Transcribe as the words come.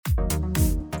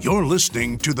You're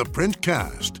listening to the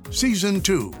Printcast, Season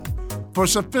 2, for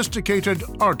sophisticated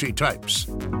arty types.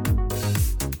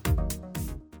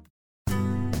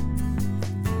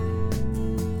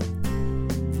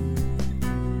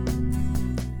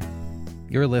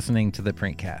 You're listening to the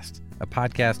Printcast, a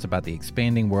podcast about the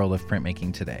expanding world of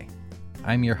printmaking today.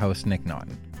 I'm your host, Nick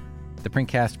Naughton. The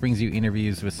Printcast brings you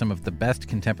interviews with some of the best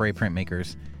contemporary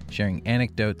printmakers, sharing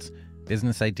anecdotes,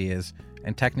 business ideas,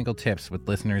 and technical tips with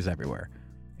listeners everywhere.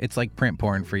 It's like print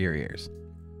porn for your ears.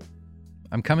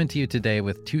 I'm coming to you today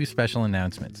with two special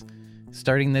announcements.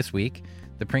 Starting this week,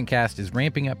 the Printcast is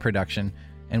ramping up production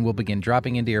and will begin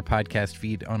dropping into your podcast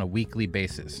feed on a weekly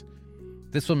basis.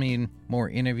 This will mean more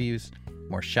interviews,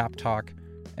 more shop talk,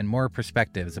 and more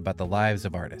perspectives about the lives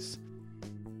of artists.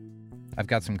 I've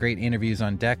got some great interviews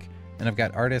on deck, and I've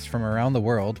got artists from around the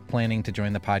world planning to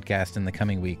join the podcast in the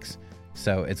coming weeks,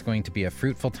 so it's going to be a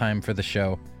fruitful time for the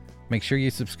show. Make sure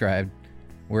you subscribe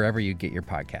wherever you get your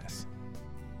podcasts.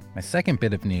 My second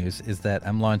bit of news is that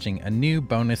I'm launching a new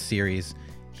bonus series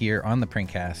here on the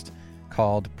Printcast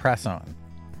called Press On.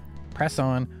 Press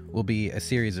On will be a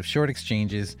series of short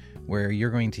exchanges where you're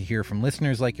going to hear from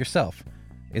listeners like yourself.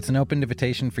 It's an open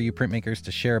invitation for you printmakers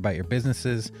to share about your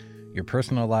businesses, your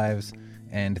personal lives,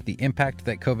 and the impact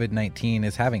that COVID-19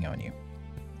 is having on you.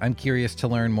 I'm curious to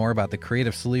learn more about the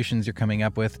creative solutions you're coming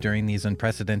up with during these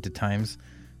unprecedented times,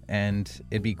 and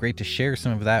it'd be great to share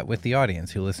some of that with the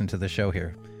audience who listen to the show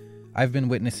here. I've been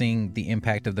witnessing the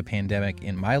impact of the pandemic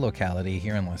in my locality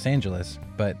here in Los Angeles,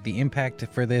 but the impact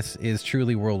for this is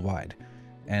truly worldwide.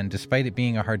 And despite it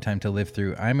being a hard time to live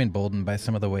through, I'm emboldened by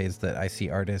some of the ways that I see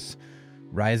artists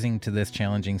rising to this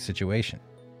challenging situation.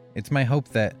 It's my hope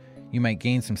that you might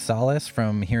gain some solace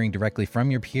from hearing directly from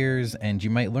your peers, and you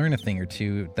might learn a thing or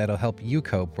two that'll help you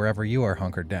cope wherever you are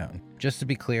hunkered down. Just to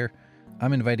be clear,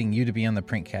 I'm inviting you to be on the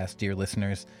Printcast, dear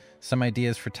listeners. Some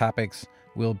ideas for topics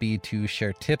will be to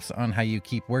share tips on how you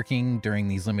keep working during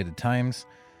these limited times,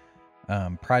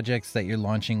 projects that you're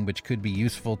launching which could be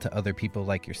useful to other people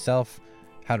like yourself,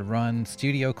 how to run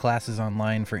studio classes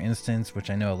online, for instance, which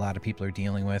I know a lot of people are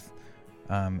dealing with,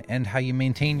 and how you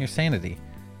maintain your sanity.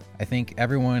 I think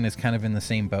everyone is kind of in the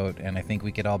same boat, and I think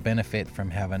we could all benefit from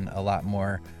having a lot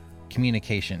more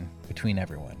communication between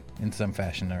everyone in some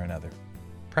fashion or another.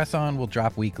 Press On will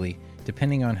drop weekly,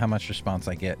 depending on how much response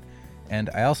I get, and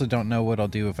I also don't know what I'll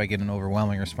do if I get an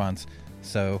overwhelming response,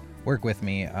 so work with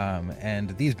me, and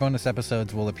these bonus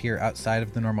episodes will appear outside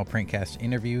of the normal Printcast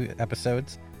interview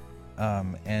episodes,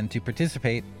 and to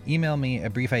participate, email me a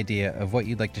brief idea of what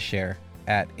you'd like to share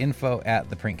at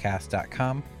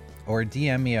info@theprintcast.com, or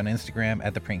DM me on Instagram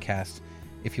at @theprintcast.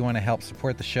 If you want to help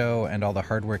support the show and all the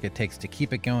hard work it takes to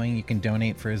keep it going, you can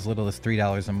donate for as little as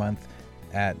 $3 a month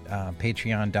at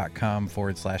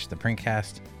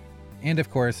patreon.com/theprintcast. And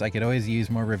of course, I could always use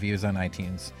more reviews on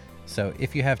iTunes. So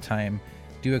if you have time,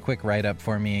 do a quick write-up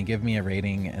for me and give me a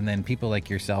rating, and then people like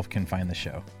yourself can find the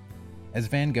show. As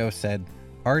Van Gogh said,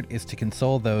 art is to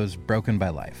console those broken by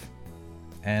life.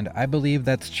 And I believe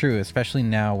that's true, especially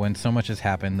now when so much has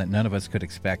happened that none of us could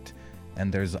expect,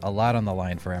 and there's a lot on the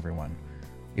line for everyone.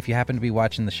 If you happen to be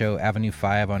watching the show Avenue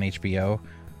 5 on HBO,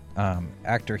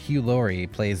 actor Hugh Laurie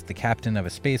plays the captain of a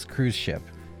space cruise ship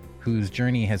whose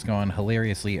journey has gone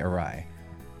hilariously awry.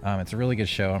 It's a really good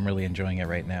show. I'm really enjoying it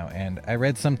right now, and I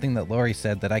read something that Laurie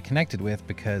said that I connected with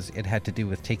because it had to do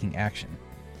with taking action.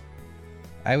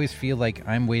 I always feel like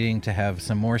I'm waiting to have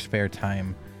some more spare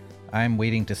time. I'm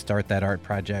waiting to start that art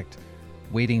project,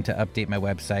 waiting to update my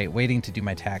website, waiting to do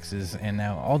my taxes, and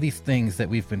now all these things that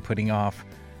we've been putting off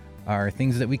are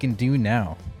things that we can do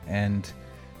now. And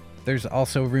there's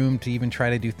also room to even try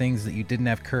to do things that you didn't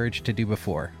have courage to do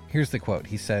before. Here's the quote.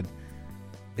 He said,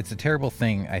 "It's a terrible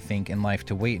thing, I think, in life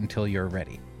to wait until you're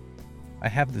ready. I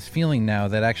have this feeling now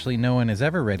that actually no one is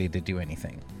ever ready to do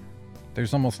anything.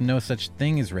 There's almost no such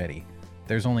thing as ready.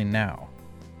 There's only now."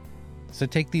 So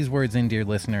take these words in, dear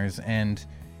listeners, and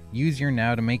use your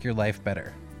now to make your life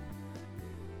better.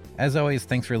 As always,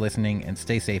 thanks for listening, and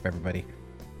stay safe, everybody.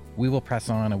 We will press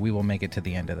on, and we will make it to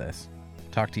the end of this.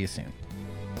 Talk to you soon.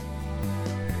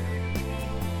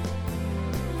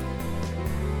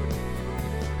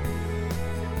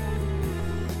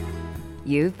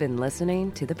 You've been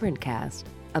listening to The Printcast,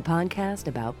 a podcast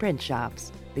about print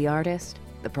shops, the artist,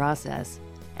 the process,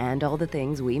 and all the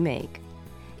things we make.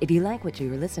 If you like what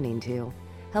you're listening to,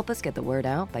 help us get the word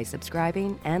out by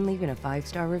subscribing and leaving a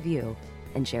 5-star review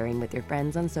and sharing with your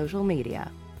friends on social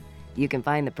media. You can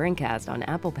find the Printcast on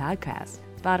Apple Podcasts,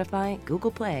 Spotify, Google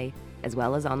Play, as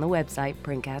well as on the website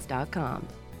printcast.com.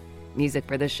 Music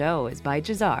for the show is by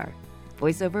Jazar.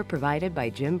 Voiceover provided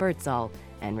by Jim Birdsall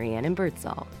and Rhiannon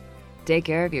Birdsall. Take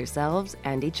care of yourselves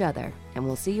and each other, and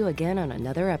we'll see you again on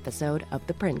another episode of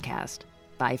the Printcast.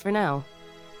 Bye for now.